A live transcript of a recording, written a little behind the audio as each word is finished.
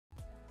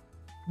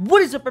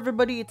What is up,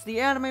 everybody? It's the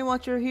Anime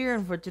Watcher here,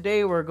 and for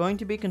today we're going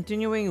to be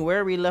continuing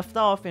where we left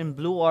off in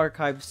Blue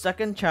Archive's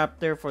second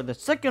chapter for the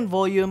second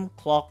volume,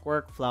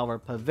 Clockwork Flower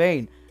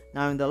Pavane.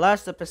 Now, in the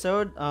last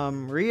episode,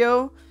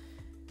 Rio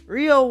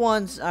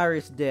wants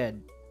Aris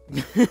dead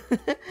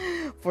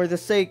for the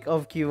sake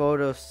of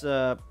Kivodos.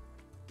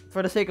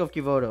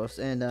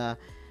 And I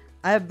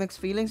have mixed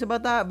feelings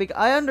about that because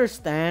I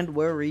understand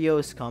where Rio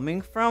is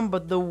coming from,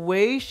 but the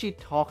way she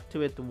talked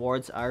to it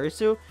towards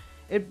Arisu,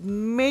 it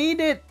made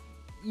it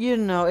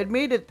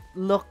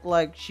look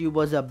like she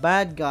was a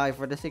bad guy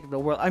for the sake of the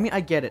world. I mean,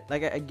 I get it. I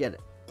get it.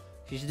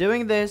 She's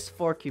doing this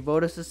for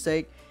Kibodos'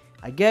 sake.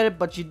 I get it,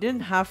 but she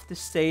didn't have to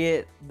say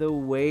it the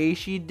way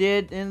she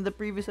did in the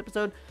previous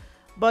episode.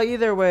 But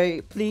either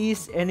way,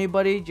 please,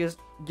 anybody, just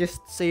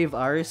save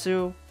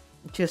Arisu.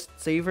 Just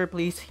save her,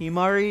 please.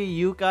 Himari,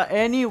 Yuka,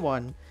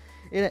 anyone.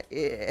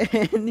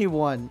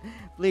 Anyone.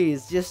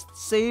 Please, just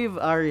save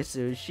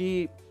Arisu.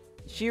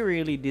 She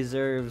really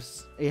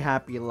deserves a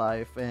happy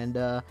life,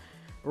 and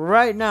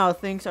right now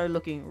things are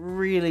looking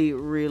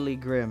really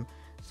grim.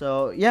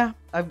 So yeah,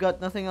 I've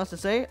got nothing else to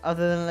say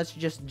other than let's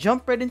just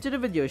jump right into the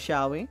video,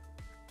 shall we?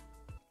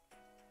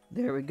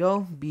 There we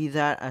go. Be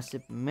that as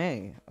it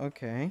may.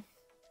 Okay.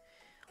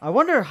 I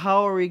wonder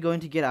how are we going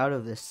to get out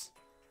of this.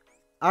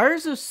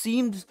 Arisu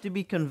seemed to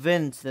be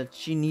convinced that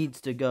she needs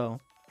to go.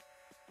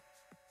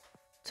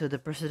 So the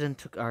president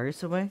took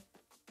Aris away?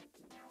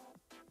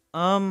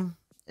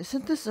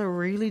 Isn't this a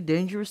really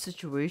dangerous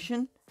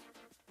situation?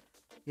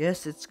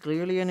 Yes, it's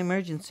clearly an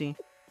emergency.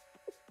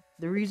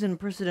 The reason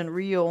President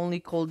Rio only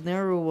called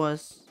Neru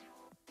was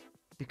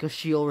because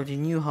she already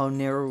knew how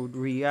Neru would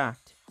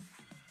react.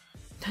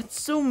 That's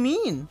so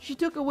mean! She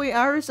took away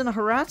Aris and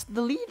harassed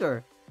the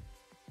leader!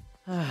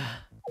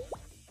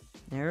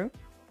 Neru?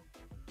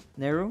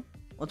 Neru?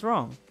 What's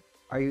wrong?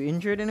 Are you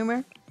injured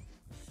anywhere?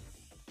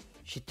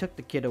 She took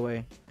the kid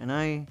away, and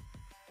I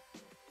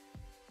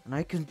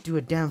couldn't do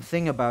a damn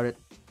thing about it.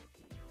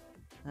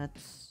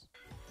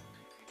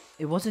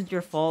 It wasn't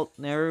your fault,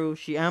 Neru.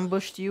 She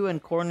ambushed you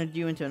and cornered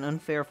you into an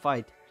unfair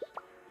fight.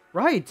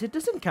 Right, it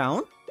doesn't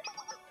count.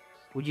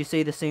 Would you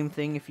say the same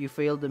thing if you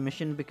failed the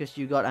mission because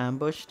you got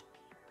ambushed?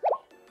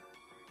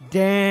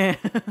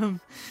 Damn!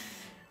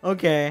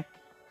 Okay.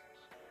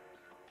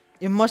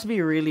 It must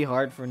be really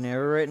hard for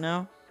Neru right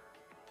now.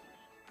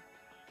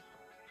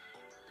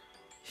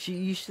 She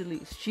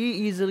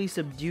easily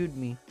subdued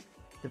me,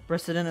 the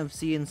president of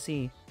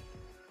CNC.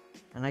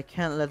 And I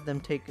can't let them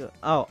take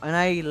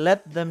I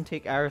let them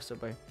take Aris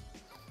away.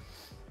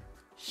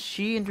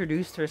 She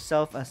introduced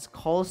herself as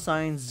call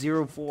sign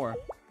 04.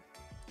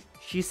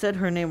 She said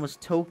her name was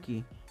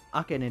Toki.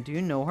 Akane, do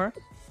you know her?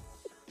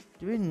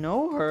 Do we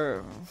know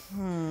her?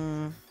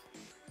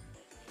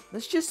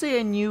 Let's just say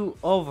I knew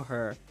of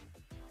her.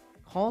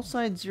 Call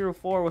sign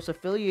 04 was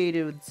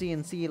affiliated with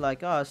CNC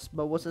like us,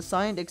 but was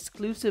assigned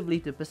exclusively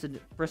to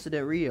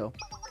President Rio.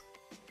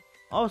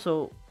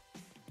 Also,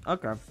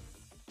 okay.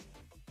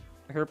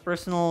 Her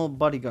personal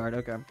bodyguard,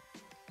 okay.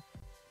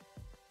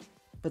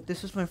 But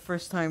this was my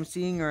first time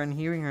seeing her and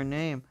hearing her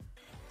name.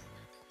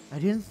 I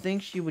didn't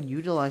think she would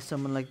utilize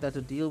someone like that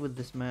to deal with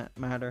this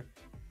matter.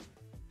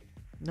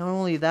 Not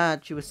only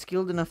that, she was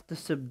skilled enough to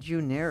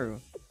subdue Neru.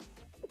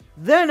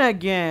 Then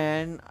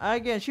again,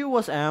 she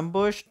was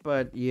ambushed,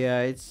 but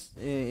yeah, it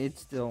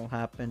still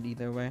happened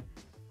either way.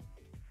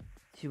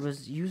 She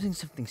was using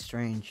something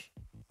strange.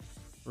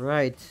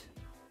 Right.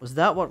 Was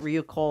that what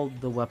Rio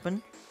called the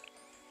weapon?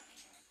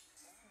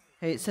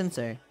 Hey,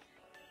 Sensei.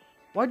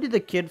 Why did the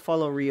kid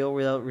follow Rio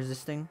without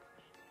resisting?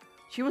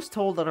 She was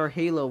told that her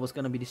halo was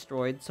gonna be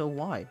destroyed, so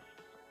why?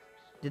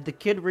 Did the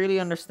kid really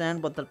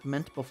understand what that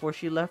meant before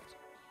she left?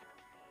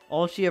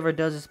 All she ever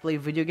does is play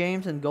video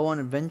games and go on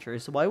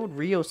adventures, so why would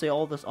Rio say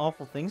all those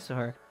awful things to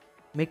her?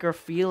 Make her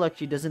feel like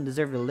she doesn't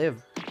deserve to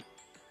live.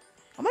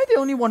 Am I the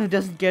only one who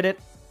doesn't get it?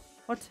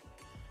 What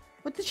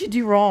did she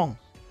do wrong?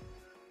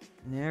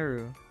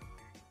 Neru.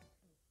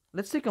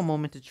 Let's take a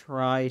moment to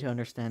try to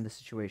understand the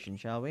situation,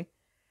 shall we?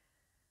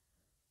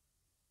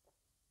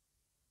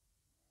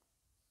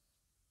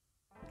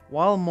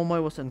 While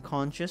Momoi was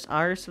unconscious,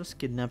 Aris was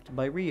kidnapped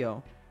by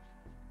Rio.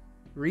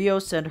 Rio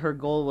said her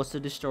goal was to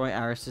destroy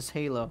Aris'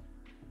 halo.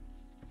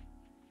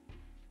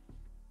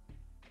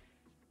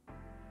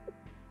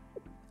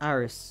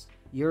 Aris,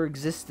 your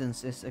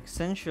existence is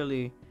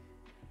essentially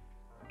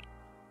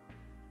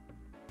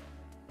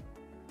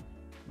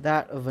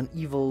that of an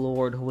evil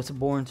lord who was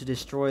born to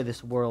destroy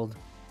this world.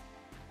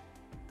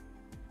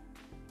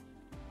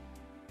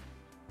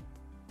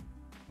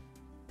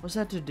 Was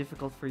that too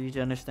difficult for you to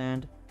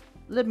understand?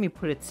 Let me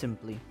put it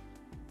simply.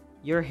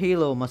 Your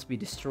halo must be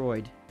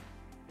destroyed.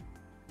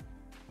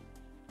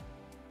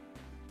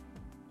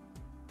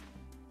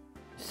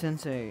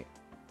 Sensei,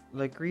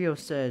 like Rio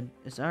said,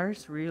 is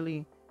Aris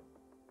really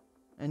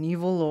an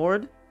evil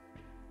lord?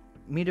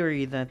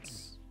 Midori,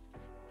 that's...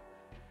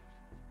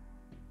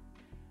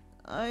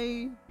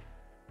 I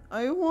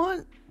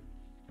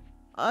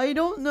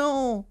don't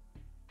know.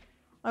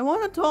 I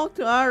want to talk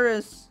to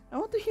Aris. I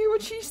want to hear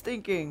what she's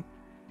thinking.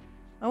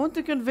 I want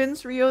to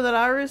convince Rio that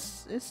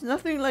Aris is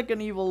nothing like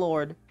an evil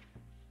lord.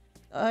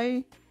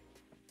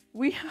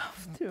 We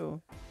have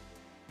to.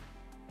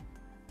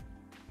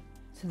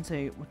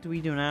 Sensei, what do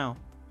we do now?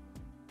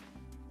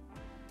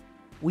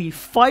 We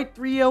fight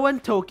Rio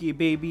and Toki,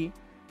 baby.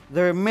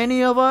 There are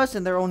many of us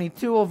and there are only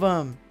 2 of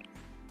them.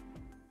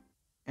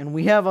 And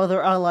we have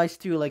other allies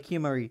too, like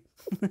Himari.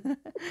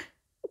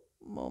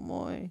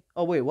 Momoy.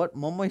 Oh wait, what?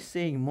 Momoy's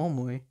saying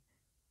Momoy.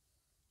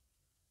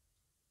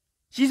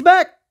 She's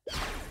back!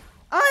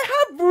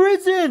 I have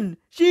risen!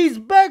 She's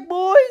back,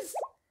 boys!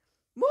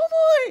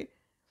 Momoy!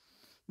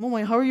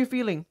 Momoy, how are you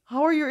feeling?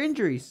 How are your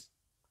injuries?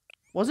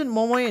 Wasn't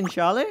Momoy in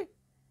Chalet?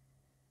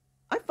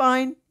 I'm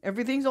fine.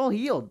 Everything's all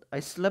healed. I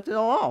slept it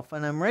all off,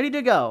 and I'm ready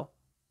to go.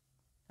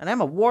 And I'm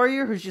a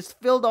warrior who's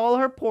just filled all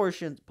her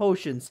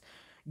potions,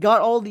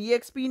 got all the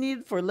XP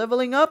needed for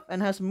leveling up,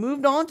 and has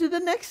moved on to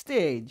the next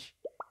stage.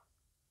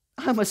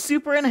 I'm a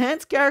super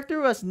enhanced character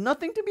who has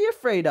nothing to be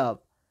afraid of.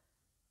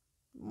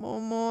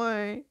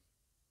 Momoy.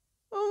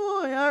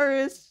 Momoy,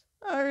 Aris.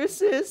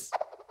 Aris is...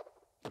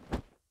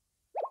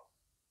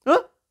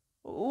 Huh?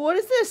 What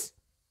is this?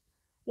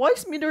 Why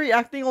is Midori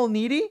acting all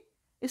needy?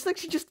 It's like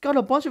she just got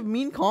a bunch of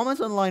mean comments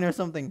online or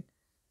something.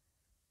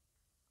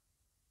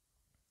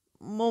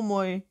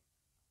 Momoy.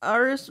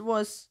 Aris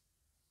was...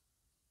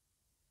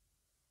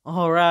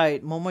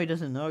 Alright, Momoy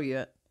doesn't know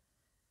yet.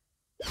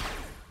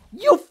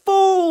 You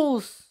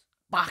fools!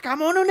 Baka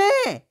mono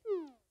ne!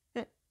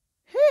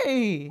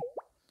 Hey!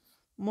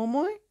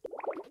 Momoy?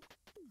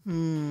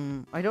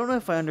 I don't know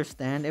if I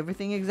understand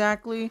everything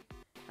exactly.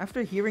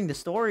 After hearing the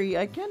story,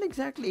 I can't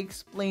exactly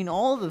explain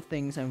all the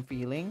things I'm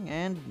feeling,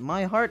 and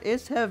my heart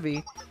is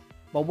heavy.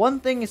 But one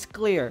thing is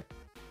clear.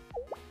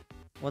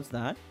 What's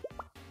that?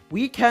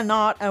 We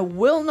cannot and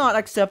will not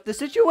accept the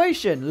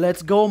situation.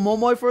 Let's go,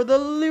 Momoy, for the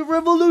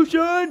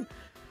revolution!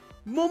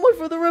 Momoy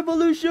for the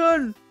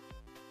revolution!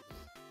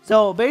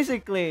 So,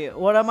 basically,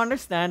 what I'm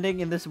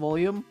understanding in this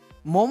volume,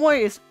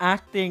 Momoy is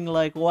acting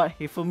like what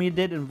Hifumi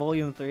did in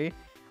Volume 3.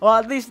 Well,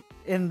 at least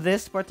in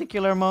this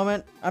particular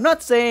moment. I'm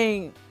not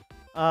saying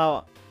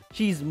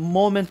she's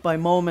moment by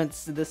moment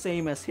the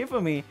same as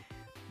Hifumi,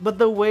 but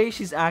the way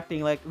she's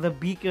acting like the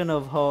beacon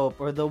of hope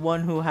or the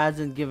one who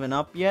hasn't given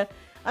up yet.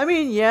 I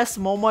mean, yes,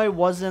 Momoy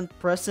wasn't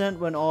present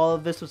when all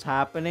of this was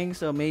happening,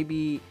 so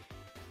maybe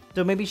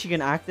she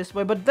can act this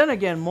way. But then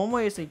again,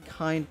 Momoy is a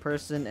kind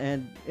person,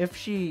 and if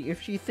she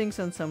thinks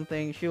on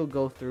something, she'll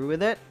go through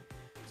with it.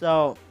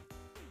 So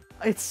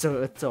it's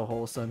so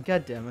wholesome.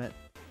 God damn it.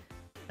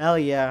 Hell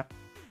yeah.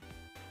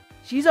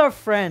 She's our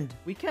friend.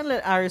 We can't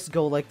let Aris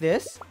go like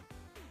this.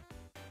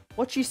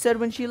 What she said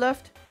when she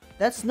left?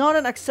 That's not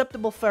an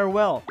acceptable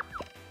farewell.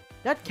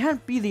 That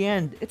can't be the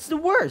end. It's the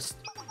worst.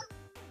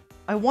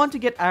 I want to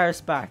get Aris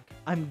back.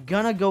 I'm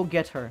gonna go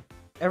get her.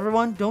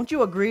 Everyone, don't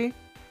you agree?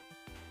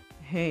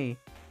 Hey.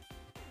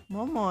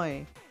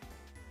 Momoy.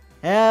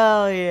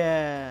 Hell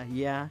yeah.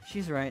 Yeah,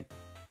 she's right.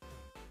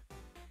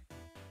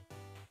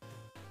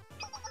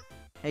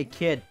 Hey,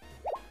 kid.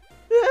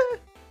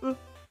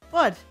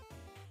 What?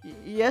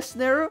 Yes,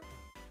 Neru?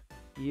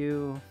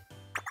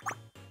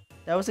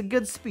 That was a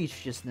good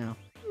speech just now.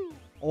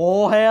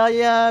 Oh, hell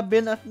yeah,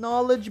 been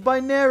acknowledged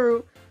by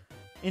Neru.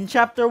 In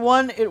chapter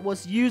 1, it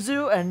was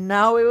Yuzu, and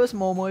now it was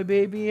Momoy,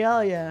 baby.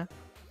 Hell yeah.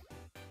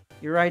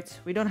 You're right,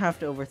 we don't have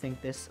to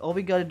overthink this. All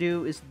we gotta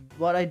do is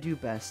what I do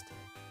best.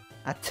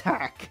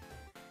 Attack.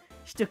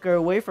 She took her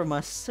away from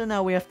us, so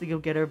now we have to go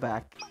get her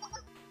back.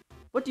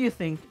 What do you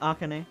think,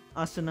 Akane,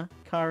 Asuna,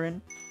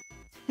 Karin?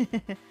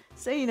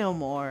 Say no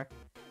more.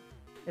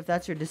 If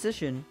that's your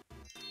decision.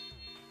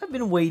 I've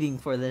been waiting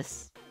for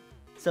this.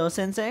 So,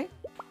 Sensei?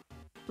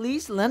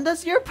 Please lend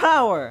us your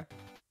power!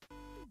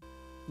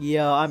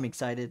 Yeah, I'm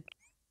excited.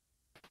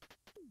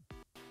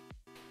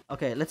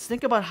 Okay, let's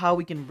think about how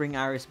we can bring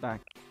Aris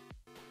back.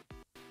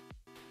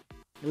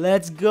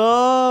 Let's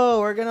go!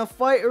 We're gonna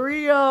fight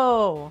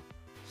Rio!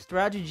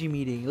 Strategy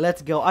meeting.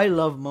 Let's go. I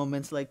love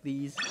moments like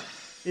these.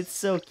 It's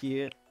so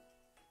cute.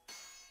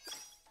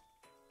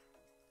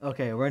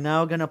 Okay, we're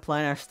now gonna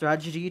plan our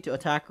strategy to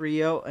attack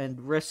Rio and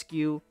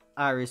rescue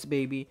Aris,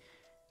 baby.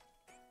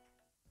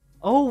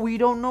 Oh, we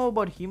don't know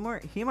about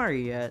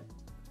Himari yet.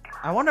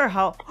 I wonder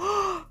how...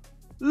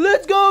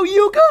 Let's go,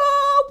 Yuka!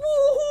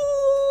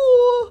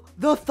 Woohoo!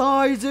 The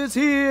thighs is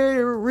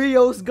here!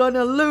 Rio's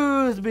gonna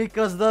lose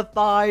because the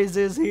thighs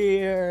is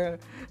here!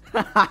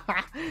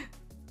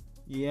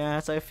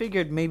 Yes, I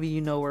figured maybe you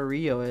know where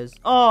Rio is.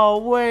 Oh,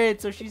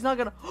 wait, so she's not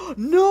gonna...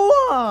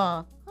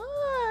 Noah!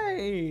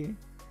 Hi!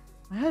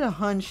 I had a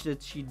hunch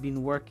that she'd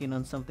been working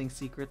on something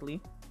secretly.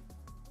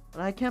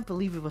 But I can't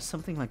believe it was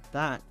something like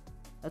that.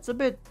 That's a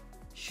bit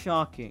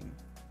shocking.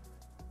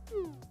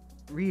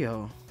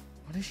 Rio,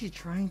 what is she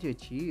trying to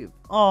achieve?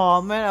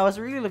 Oh man, I was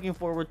really looking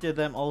forward to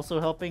them also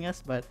helping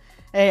us, but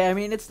hey, I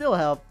mean, it still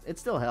helped. It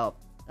still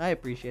helped. I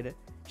appreciate it.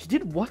 She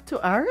did what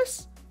to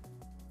Aris?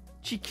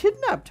 She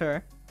kidnapped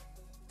her?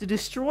 To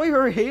destroy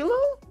her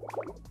halo?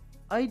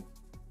 I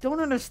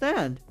don't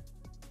understand.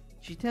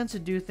 She tends to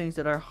do things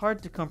that are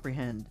hard to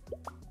comprehend.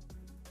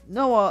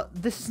 Noah,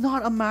 this is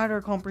not a matter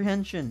of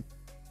comprehension.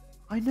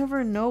 I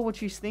never know what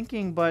she's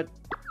thinking, but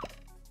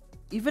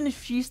even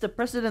if she's the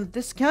president,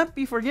 this can't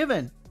be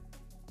forgiven.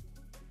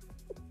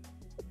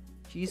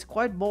 She's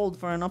quite bold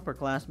for an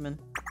upperclassman.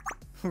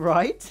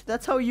 Right?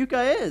 That's how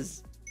Yuka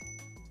is.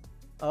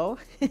 Oh?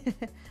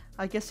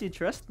 I guess you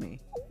trust me.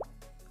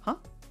 Huh?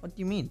 What do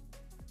you mean?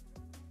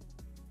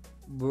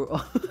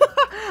 Bro.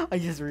 I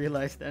just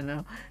realized that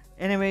now.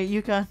 Anyway,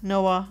 Yuka,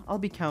 Noah, I'll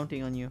be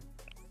counting on you.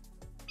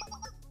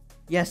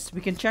 Yes,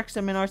 we can check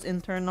Seminar's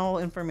internal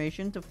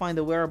information to find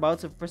the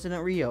whereabouts of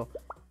President Rio.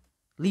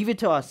 Leave it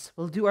to us.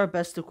 We'll do our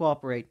best to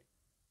cooperate.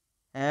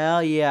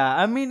 Hell yeah.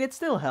 I mean, it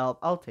still help.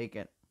 I'll take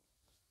it.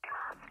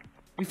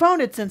 We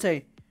found it,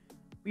 Sensei.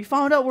 We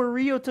found out where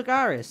Rio took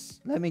Aris.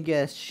 Let me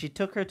guess, she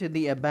took her to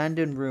the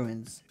abandoned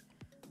ruins.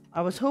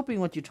 I was hoping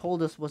what you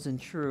told us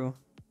wasn't true.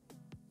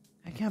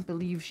 I can't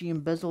believe she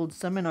embezzled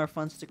seminar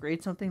funds to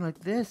create something like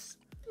this.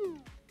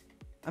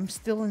 I'm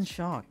still in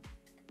shock.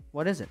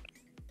 What is it?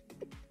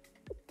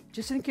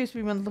 Just in case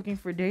we went looking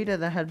for data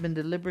that had been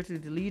deliberately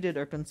deleted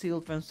or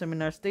concealed from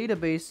Seminar's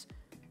database,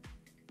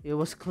 it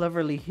was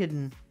cleverly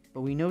hidden,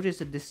 but we noticed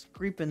a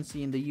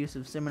discrepancy in the use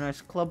of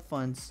Seminar's club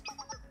funds.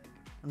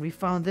 And we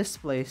found this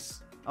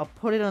place. I'll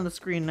put it on the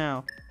screen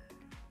now.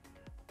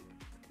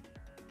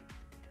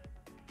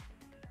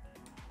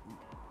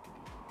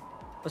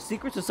 A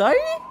secret society?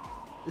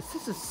 Is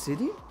this a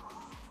city?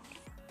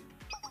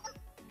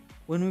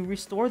 When we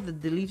restored the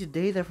deleted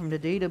data from the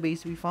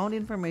database, we found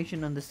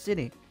information on the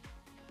city.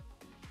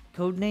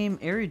 Codename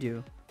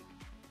Eridu.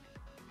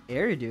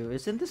 Eridu?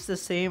 Isn't this the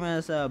same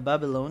as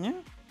Babylonia?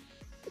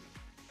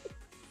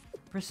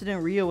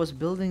 President Rio was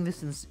building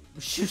this in...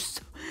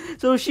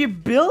 So she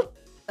built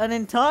an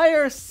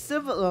entire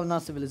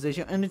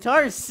an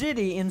entire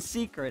city in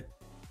secret.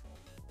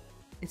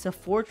 It's a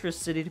fortress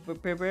city to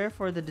prepare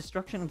for the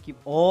destruction of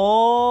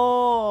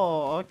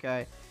Oh,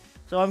 okay.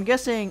 So I'm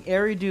guessing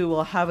Eridu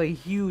will have a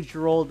huge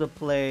role to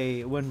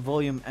play when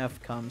Volume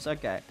F comes.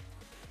 Okay.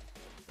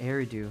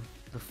 Eridu,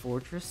 the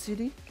fortress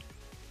city?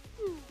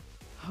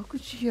 How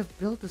could she have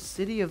built a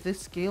city of this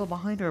scale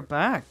behind our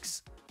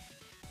backs?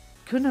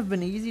 Couldn't have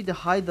been easy to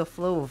hide the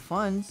flow of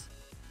funds.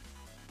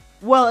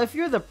 Well, if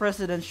you're the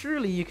president,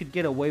 surely you could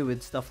get away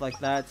with stuff like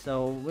that,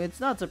 so it's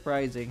not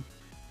surprising.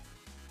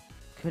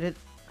 Could it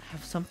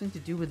have something to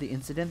do with the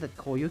incident that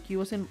Koyuki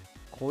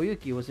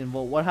was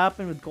involved? What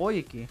happened with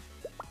Koyuki?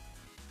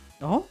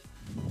 Oh?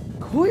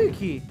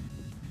 Koyuki!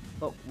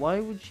 But why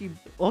would she...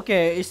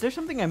 Okay, is there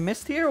something I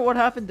missed here? What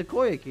happened to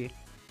Koyuki?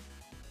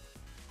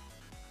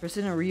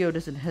 President Rio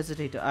doesn't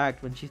hesitate to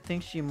act when she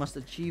thinks she must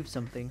achieve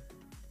something.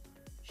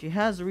 She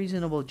has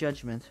reasonable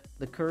judgment,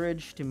 the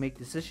courage to make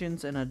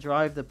decisions, and a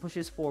drive that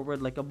pushes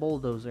forward like a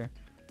bulldozer.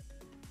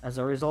 As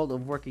a result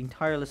of working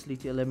tirelessly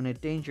to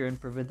eliminate danger and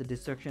prevent the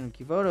destruction of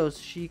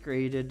Kivotos, she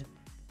created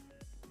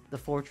the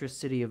fortress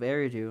city of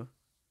Eridu.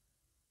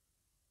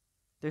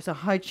 There's a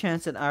high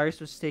chance that Aris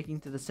was taken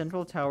to the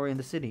central tower in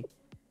the city.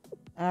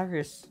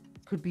 Aris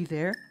could be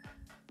there?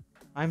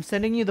 I'm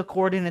sending you the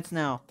coordinates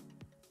now.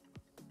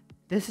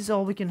 This is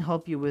all we can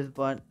help you with,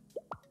 but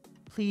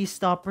please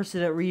stop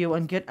President Rio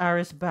and get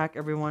Aris back,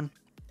 everyone.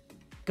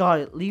 Got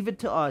it. Leave it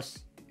to us.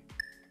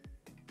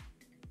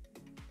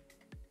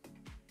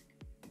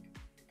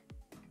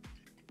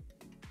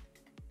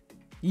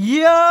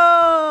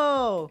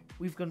 Yo!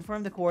 We've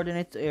confirmed the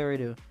coordinates to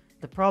Eridu.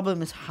 The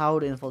problem is how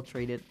to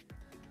infiltrate it.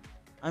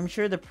 I'm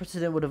sure the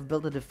president would have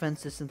built a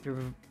defense system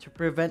to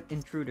prevent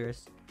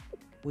intruders.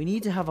 We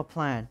need to have a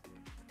plan.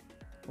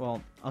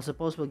 Well, I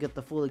suppose we'll get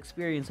the full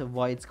experience of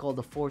why it's called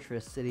the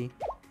Fortress City.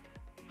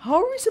 How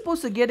are we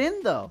supposed to get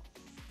in, though?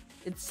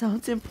 It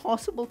sounds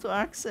impossible to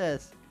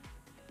access.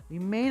 We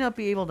may not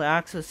be able to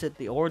access it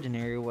the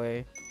ordinary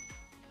way,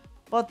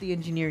 but the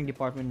engineering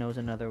department knows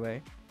another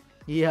way.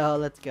 Yeah,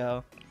 let's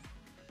go.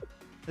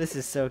 This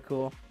is so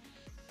cool.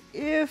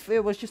 If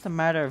it was just a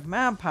matter of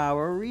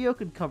manpower, Rio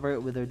could cover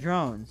it with her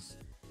drones.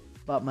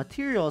 But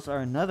materials are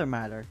another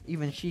matter.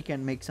 Even she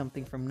can make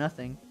something from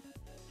nothing.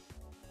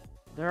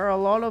 There are a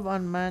lot of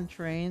unmanned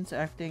trains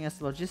acting as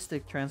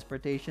logistic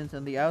transportations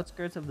on the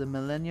outskirts of the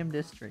Millennium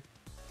District.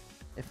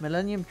 If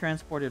Millennium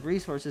transported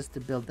resources to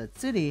build that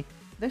city,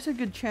 there's a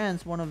good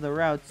chance one of the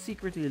routes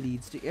secretly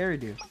leads to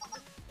Eridu.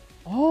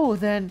 Oh,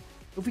 then,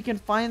 if we can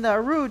find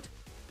that route,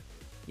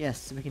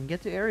 yes, we can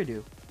get to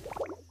Eridu.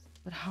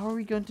 But how are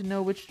we going to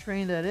know which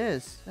train that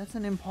is? That's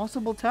an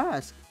impossible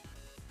task.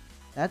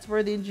 That's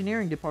where the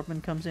engineering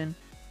department comes in.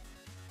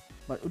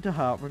 But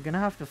Utaha, we're gonna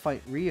have to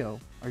fight Rio.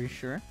 Are you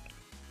sure?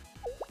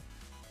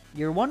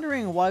 You're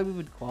wondering why we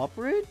would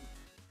cooperate?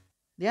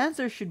 The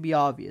answer should be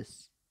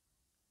obvious.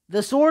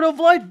 The Sword of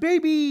Light,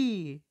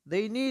 baby!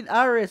 They need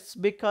Aris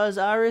because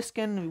Aris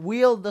can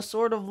wield the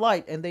Sword of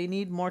Light and they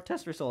need more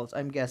test results,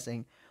 I'm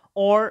guessing.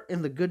 Or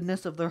in the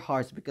goodness of their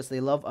hearts because they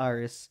love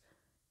Aris.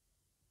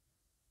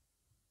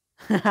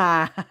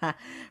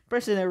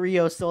 President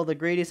Rio stole the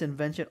greatest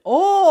invention.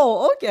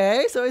 Oh,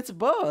 okay, so it's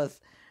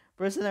both.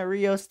 President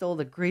Rio stole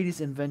the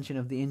greatest invention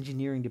of the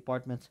engineering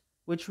department,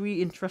 which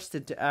we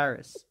entrusted to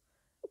Aris.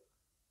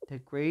 The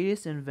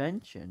greatest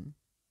invention?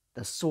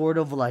 The Sword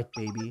of Light,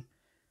 baby.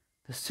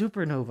 The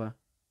supernova.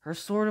 Her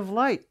sword of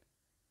light.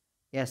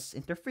 Yes,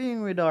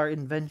 interfering with our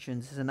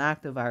inventions is an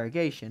act of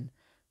arrogation.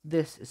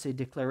 This is a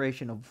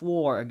declaration of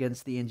war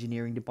against the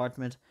engineering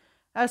department.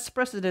 As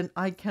president,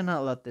 I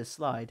cannot let this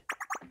slide.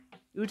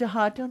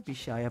 Utaha, don't be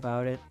shy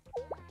about it.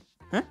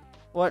 Huh?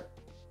 What?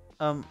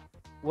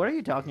 What are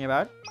you talking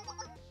about?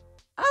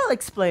 I'll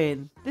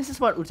explain. This is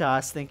what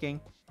Utaha's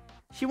thinking.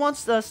 She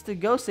wants us to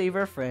go save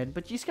her friend,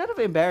 but she's kind of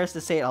embarrassed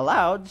to say it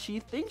aloud. She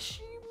thinks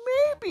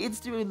maybe it's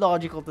too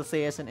illogical to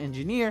say as an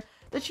engineer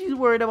that she's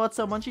worried about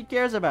someone she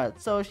cares about,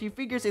 so she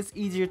figures it's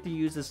easier to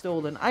use the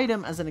stolen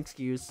item as an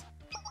excuse.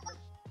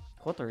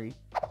 Kotori.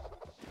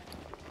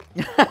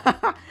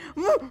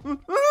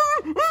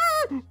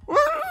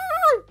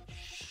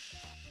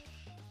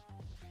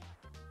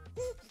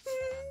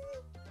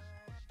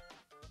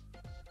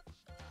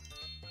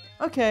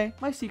 Okay,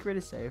 my secret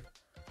is safe.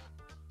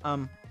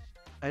 I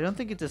don't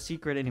think it's a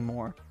secret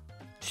anymore.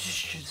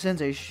 Shh,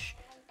 Sensei, shh.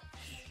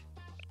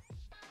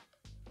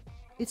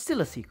 It's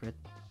still a secret.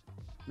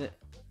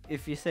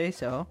 If you say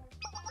so.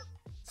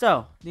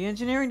 So, the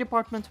engineering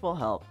department will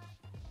help.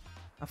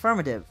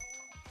 Affirmative.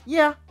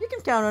 Yeah, you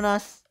can count on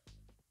us.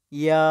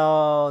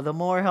 Yo, the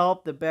more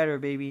help, the better,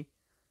 baby.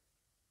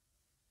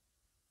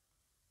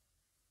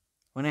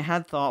 When I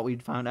had thought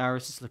we'd found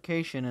Aris'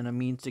 location and a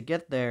means to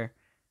get there,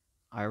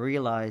 I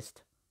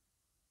realized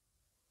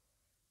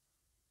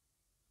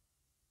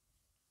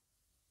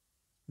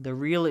the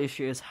real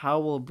issue is how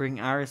we'll bring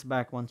Aris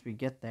back once we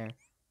get there.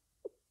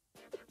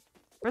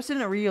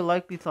 President Rio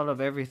likely thought of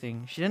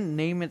everything. She didn't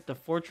name it the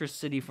Fortress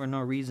City for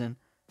no reason.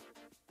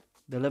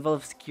 The level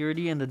of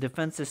security and the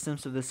defense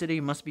systems of the city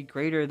must be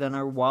greater than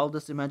our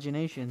wildest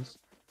imaginations.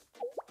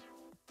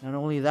 Not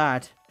only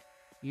that,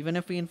 even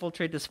if we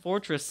infiltrate this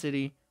Fortress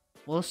City,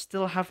 we'll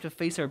still have to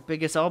face our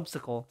biggest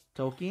obstacle,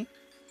 Toki.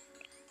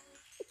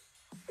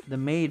 The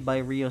maid by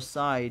Rio's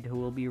side, who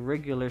will be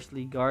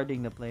rigorously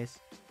guarding the place.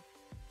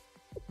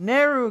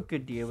 Neru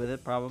could deal with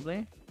it,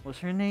 probably. Was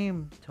her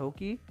name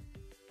Toki?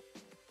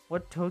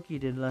 What Toki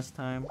did last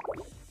time?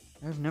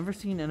 I've never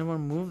seen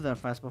anyone move that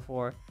fast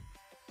before.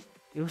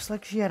 It was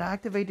like she had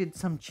activated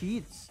some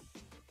cheats.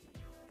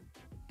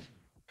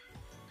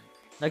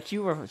 Like she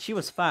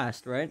was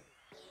fast, right?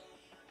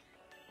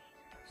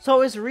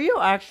 So is Rio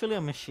actually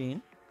a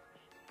machine?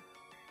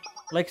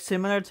 Like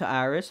similar to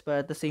Aris, but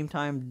at the same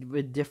time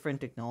with different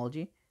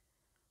technology?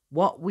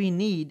 What we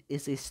need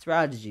is a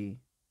strategy.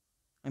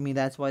 I mean,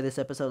 that's why this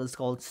episode is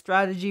called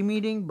Strategy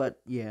Meeting,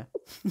 but yeah.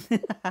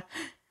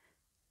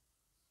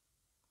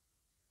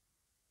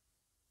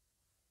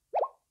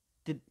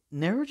 Did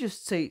Neru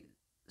just say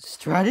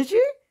strategy?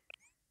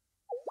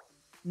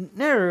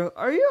 Neru,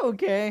 are you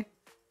okay?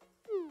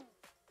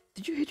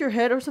 Did you hit your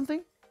head or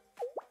something?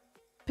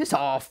 Piss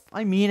off!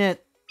 I mean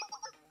it.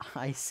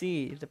 I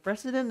see. The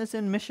president is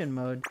in mission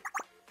mode.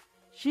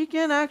 She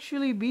can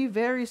actually be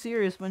very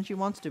serious when she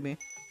wants to be.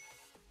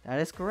 That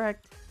is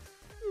correct.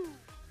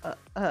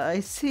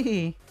 I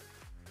see.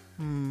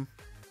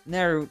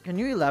 Neru, can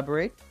you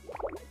elaborate?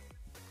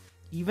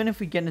 Even if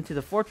we get into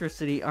the Fortress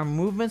City, our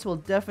movements will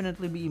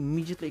definitely be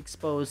immediately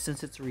exposed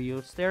since it's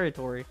Rio's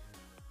territory.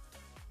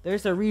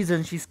 There's a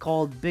reason she's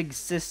called Big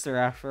Sister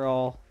after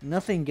all.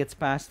 Nothing gets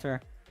past her.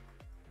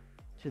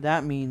 So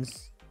that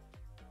means...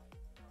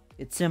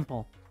 it's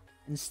simple.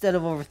 Instead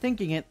of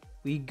overthinking it,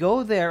 we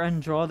go there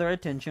and draw their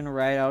attention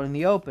right out in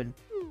the open.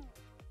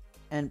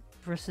 And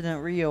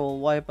President Rio will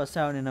wipe us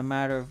out in a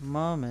matter of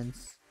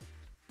moments.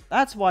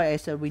 That's why I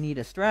said we need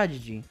a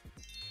strategy.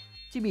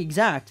 To be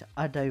exact,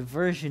 a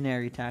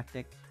diversionary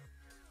tactic.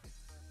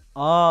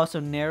 Oh, so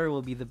Neru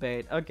will be the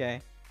bait.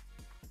 Okay.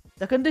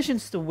 The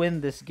conditions to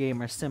win this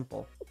game are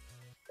simple.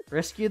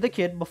 Rescue the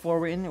kid before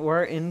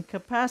we're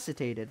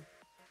incapacitated.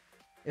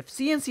 If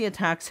CNC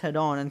attacks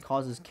head-on and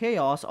causes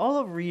chaos, all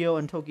of Rio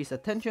and Toki's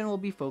attention will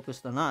be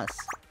focused on us.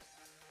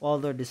 While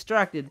they're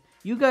distracted,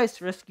 you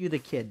guys rescue the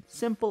kid.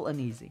 Simple and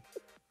easy.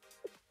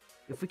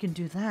 If we can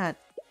do that,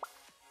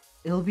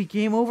 it'll be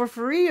game over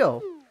for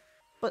Rio.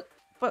 But,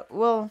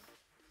 well...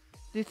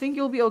 do you think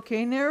you'll be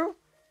okay, Neru?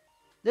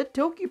 That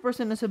Toki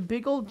person is a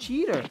big old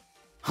cheater.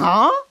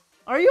 Huh?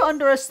 Are you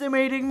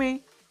underestimating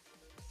me?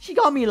 She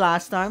got me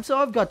last time, so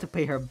I've got to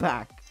pay her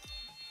back.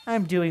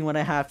 I'm doing what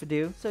I have to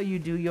do, so you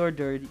do your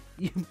dirty.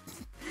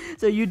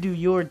 So you do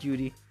your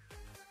duty.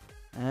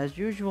 As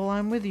usual,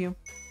 I'm with you.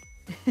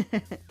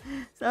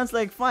 Sounds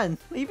like fun.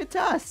 Leave it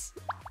to us.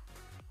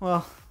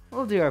 Well,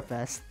 we'll do our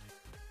best.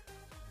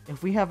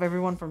 If we have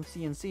everyone from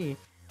CNC,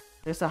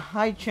 there's a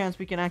high chance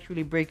we can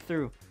actually break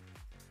through.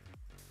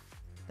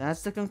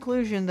 That's the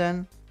conclusion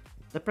then.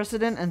 The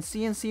President and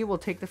CNC will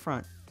take the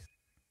front.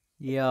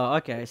 Yeah,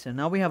 okay, so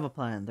now we have a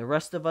plan. The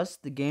rest of us,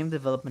 the game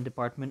development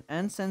department,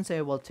 and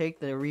Sensei will take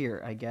the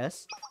rear, I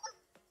guess.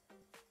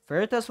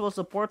 Veritas will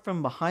support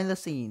from behind the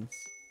scenes.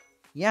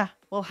 Yeah,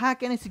 we'll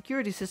hack any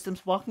security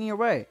systems blocking your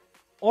way.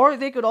 Or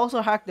they could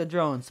also hack the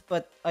drones,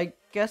 but I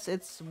guess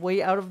it's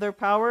way out of their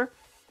power.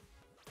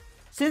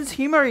 Since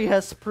Himari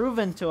has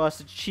proven to us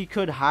that she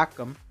could hack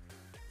them.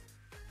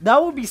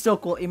 That would be so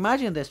cool.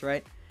 Imagine this,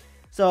 right?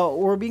 So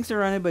we're being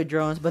surrounded by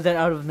drones, but then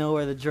out of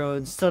nowhere, the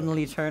drones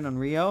suddenly turn on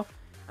Rio,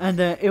 and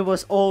then it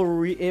was all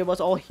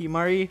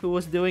Himari who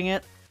was doing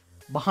it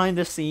behind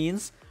the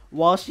scenes.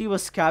 While she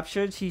was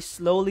captured, she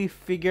slowly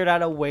figured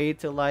out a way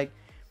to like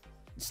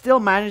still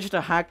manage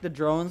to hack the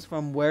drones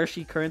from where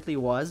she currently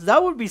was.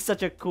 That would be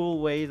such a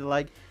cool way to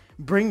like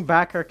bring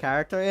back her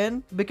character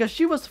in, because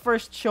she was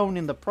first shown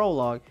in the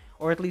prologue,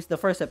 or at least the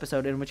first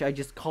episode, in which I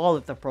just call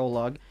it the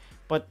prologue.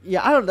 But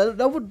yeah, I don't know,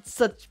 that would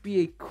such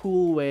be a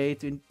cool way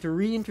to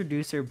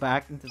reintroduce her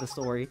back into the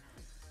story.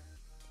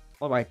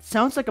 Alright,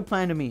 sounds like a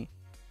plan to me.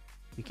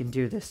 We can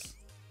do this.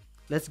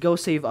 Let's go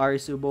save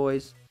Arisu,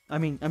 boys. I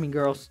mean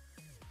girls.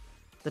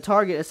 The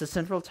target is the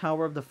central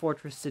tower of the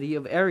fortress city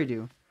of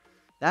Eridu.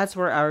 That's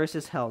where Aris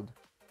is held.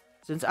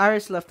 Since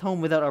Aris left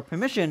home without our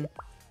permission,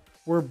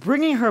 we're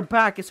bringing her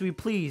back as we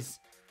please.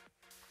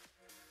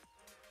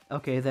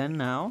 Okay, then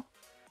now.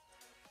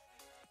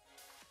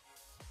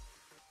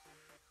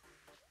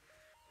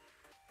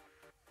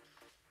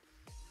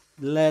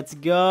 Let's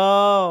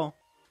go.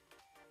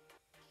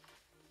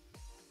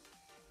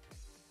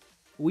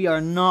 We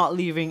are not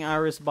leaving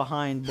Aris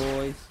behind,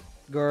 boys,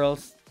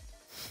 girls.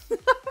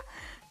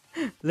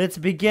 Let's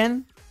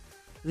begin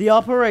the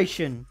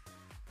operation.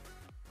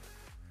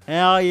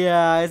 Hell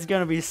yeah, it's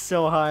gonna be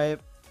so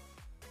hype.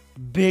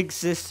 Big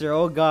sister,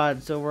 oh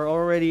god, so we're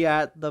already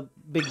at the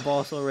big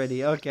boss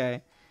already.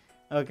 Okay.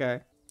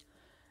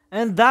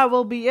 And that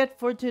will be it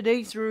for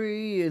today's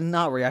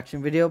not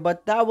reaction video,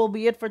 but that will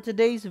be it for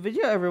today's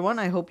video, everyone.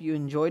 I hope you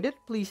enjoyed it.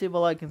 Please leave a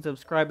like and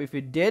subscribe if you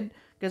did,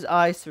 because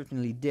I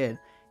certainly did.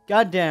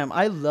 Goddamn,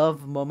 I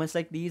love moments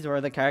like these where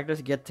the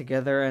characters get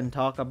together and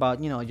talk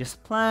about, you know,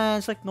 just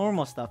plans, like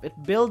normal stuff. It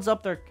builds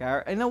up their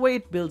character. In a way,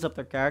 it builds up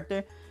their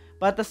character.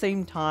 But at the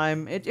same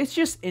time, it's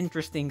just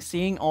interesting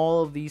seeing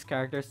all of these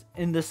characters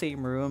in the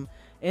same room,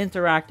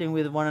 interacting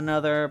with one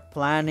another,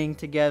 planning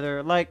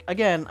together. Like,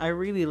 again, I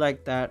really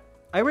like that.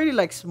 I really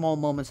like small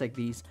moments like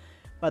these.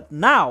 But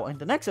now, in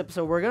the next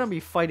episode, we're going to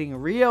be fighting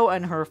Rio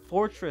and her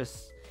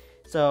fortress.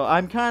 So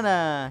I'm kind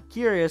of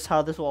curious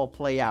how this will all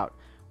play out.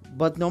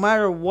 But no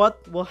matter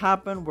what will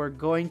happen, we're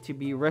going to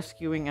be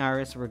rescuing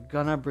Aris. We're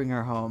gonna bring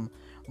her home.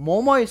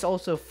 Momo is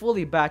also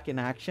fully back in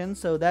action,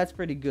 so that's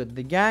pretty good.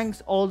 The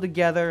gang's all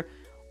together.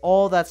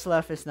 All that's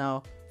left is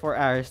now for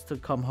Aris to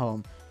come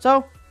home.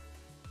 So,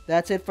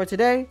 that's it for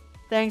today.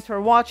 Thanks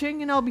for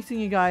watching, and I'll be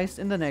seeing you guys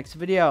in the next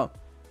video.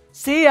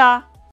 See ya!